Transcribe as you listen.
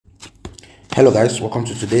Hello guys, welcome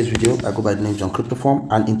to today's video. I go by the name John Cryptoform,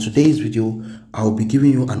 and in today's video I'll be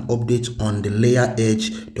giving you an update on the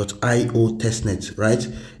Layeredge.io testnet. Right,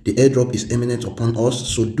 the airdrop is imminent upon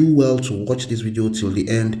us, so do well to watch this video till the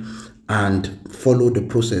end and follow the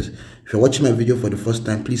process. If you're watching my video for the first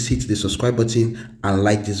time, please hit the subscribe button and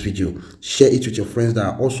like this video. Share it with your friends that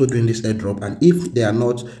are also doing this airdrop, and if they are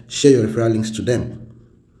not, share your referral links to them.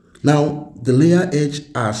 Now, the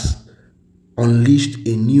Layeredge has unleashed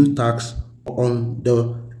a new tax on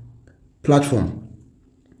the platform.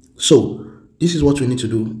 So this is what we need to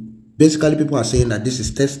do. Basically, people are saying that this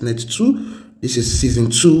is testnet 2, this is season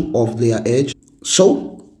 2 of Layeredge.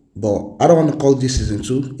 So, but I don't want to call this season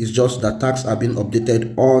 2. It's just that tags are being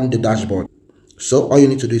updated on the dashboard. So all you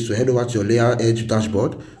need to do is to head over to your Layeredge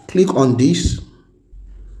dashboard, click on this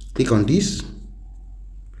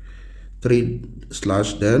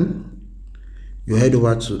 3/ then you head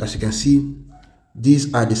over to, as you can see,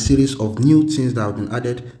 these are the series of new things that have been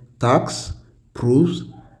added: tags, proofs,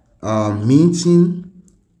 minting,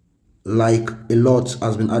 like a lot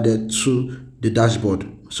has been added to the dashboard.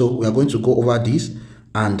 So we are going to go over this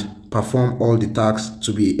and perform all the tags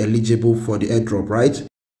to be eligible for the airdrop. Right,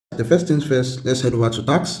 the first things first, let's head over to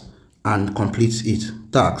tags and complete it.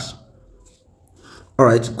 Tags. All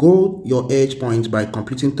right, grow your edge points by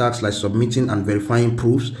completing tasks like submitting and verifying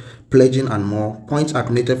proofs, pledging, and more. Points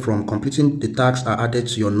accumulated from completing the tasks are added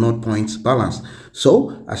to your node points balance.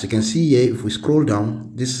 So as you can see here, if we scroll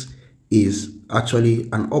down, this is actually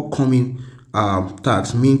an upcoming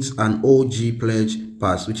task, mint an OG pledge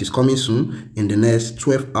pass, which is coming soon in the next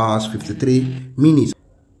 12 hours 53 minutes.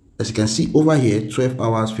 As you can see over here, 12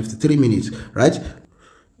 hours 53 minutes. Right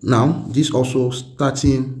now, this also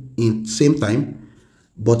starting in same time,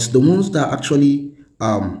 but the ones that are actually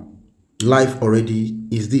live already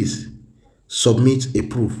is this: submit a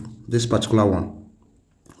proof, this particular one.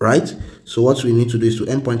 Right, so what we need to do is to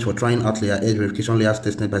endpoint for trying out Layeredge verification layers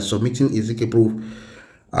testnet by submitting a ZK proof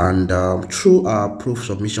and through our proof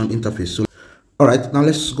submission interface. So all right, now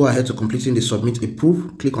let's go ahead to completing the submit a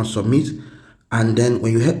proof. Click on submit, and then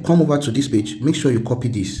when you come over to this page, make sure you copy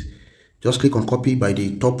this. Just click on copy by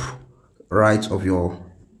the top right of your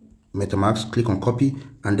MetaMask, click on copy,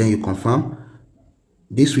 and then you confirm.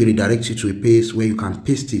 This will redirect you to a page where you can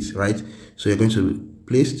paste it. Right, so you're going to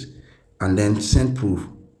paste and then send proof.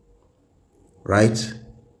 Right,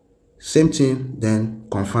 same thing, then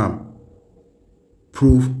confirm.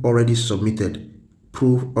 Proof already submitted.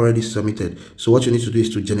 Proof already submitted. So what you need to do is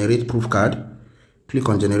to generate proof card. Click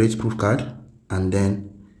on generate proof card, and then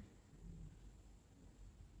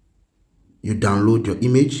you download your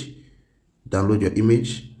image.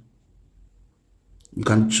 You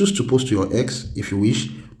can choose to post to your X if you wish,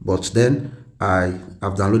 but then I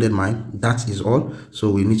have downloaded mine. That is all.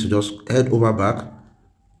 So we need to just head over back.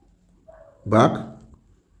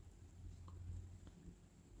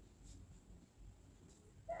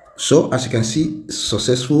 So as you can see,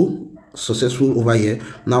 successful over here.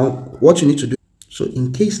 Now what you need to do, so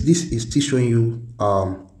in case this is still showing you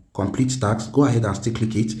complete tags, go ahead and still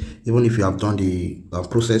click it. Even if you have done the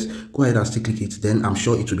process, go ahead and still click it. Then I'm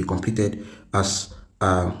sure it will be completed as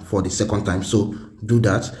for the second time. So do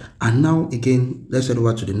that. And now again, let's head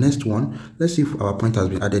over to the next one. Let's see if our point has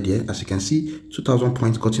been added here. As you can see, 2,000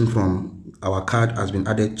 points gotten from our card has been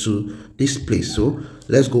added to this place. So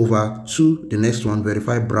let's go over to the next one: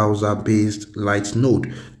 verify browser based light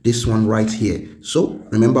node, this one right here. So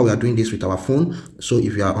remember, we are doing this with our phone. So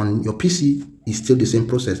if you are on your PC, it's still the same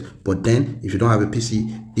process, but then if you don't have a PC,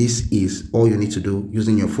 this is all you need to do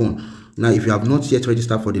using your phone. Now, if you have not yet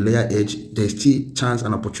registered for the Layeredge, there's still chance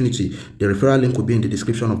and opportunity. The referral link will be in the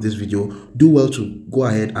description of this video. Do well to go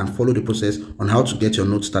ahead and follow the process on how to get your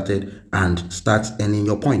node started and start earning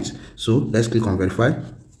your points. So let's click on verify,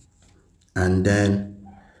 and then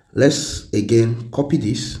let's again copy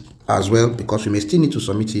this as well, because we may still need to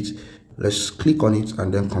submit it. Let's click on it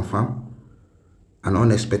and then confirm. An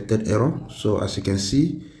unexpected error. So as you can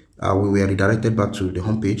see, we were redirected back to the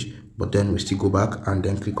home page, but then we still go back and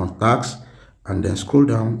then click on tags and then scroll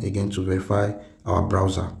down again to verify our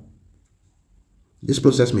browser. This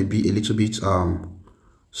process may be a little bit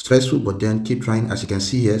stressful, but then keep trying. As you can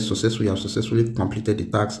see here, we have successfully completed the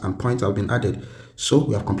tags and points have been added. So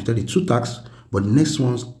we have completed the 2 tags, but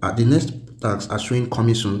the next tags are showing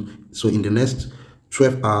coming soon. So in the next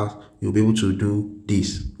 12 hours, you'll be able to do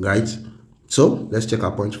this. Right, so let's check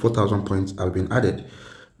our points. 4,000 points have been added.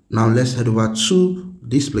 Now let's head over to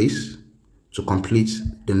this place to complete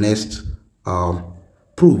the next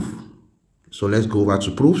proof. So let's go over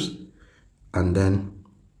to proofs, and then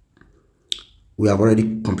we have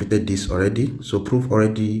already completed this already. So proof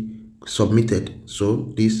already submitted.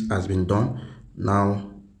 So this has been done.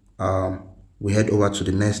 Now we head over to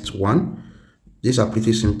the next one. These are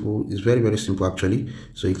pretty simple. It's very simple actually.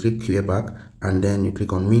 So you click clear back and then you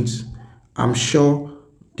click on mint. I'm sure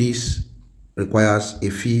this requires a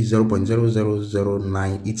fee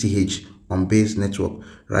 0.0009 ETH on base network,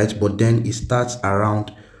 right? But then it starts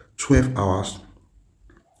around 12 hours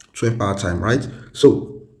 12-hour time, right?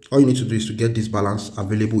 So all you need to do is to get this balance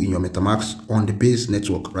available in your MetaMask on the base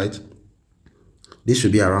network, right? This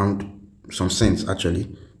should be around some cents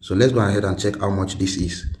actually. So let's go ahead and check how much this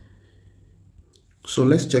is. So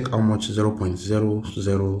let's check how much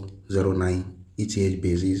 0.0009 ETH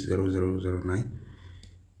base is. 0009.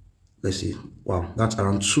 Let's see. Wow, that's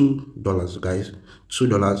around $2, guys.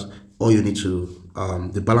 $2. All you need to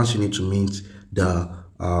the balance you need to mint the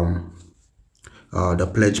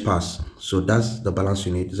pledge pass. So that's the balance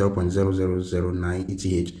you need, 0.0009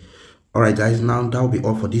 ETH. All right, guys, now that will be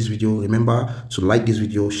all for this video. Remember to like this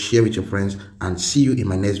video, share with your friends, and see you in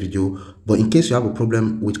my next video. But in case you have a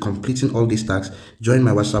problem with completing all these tasks, join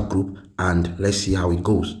my WhatsApp group and let's see how it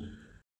goes.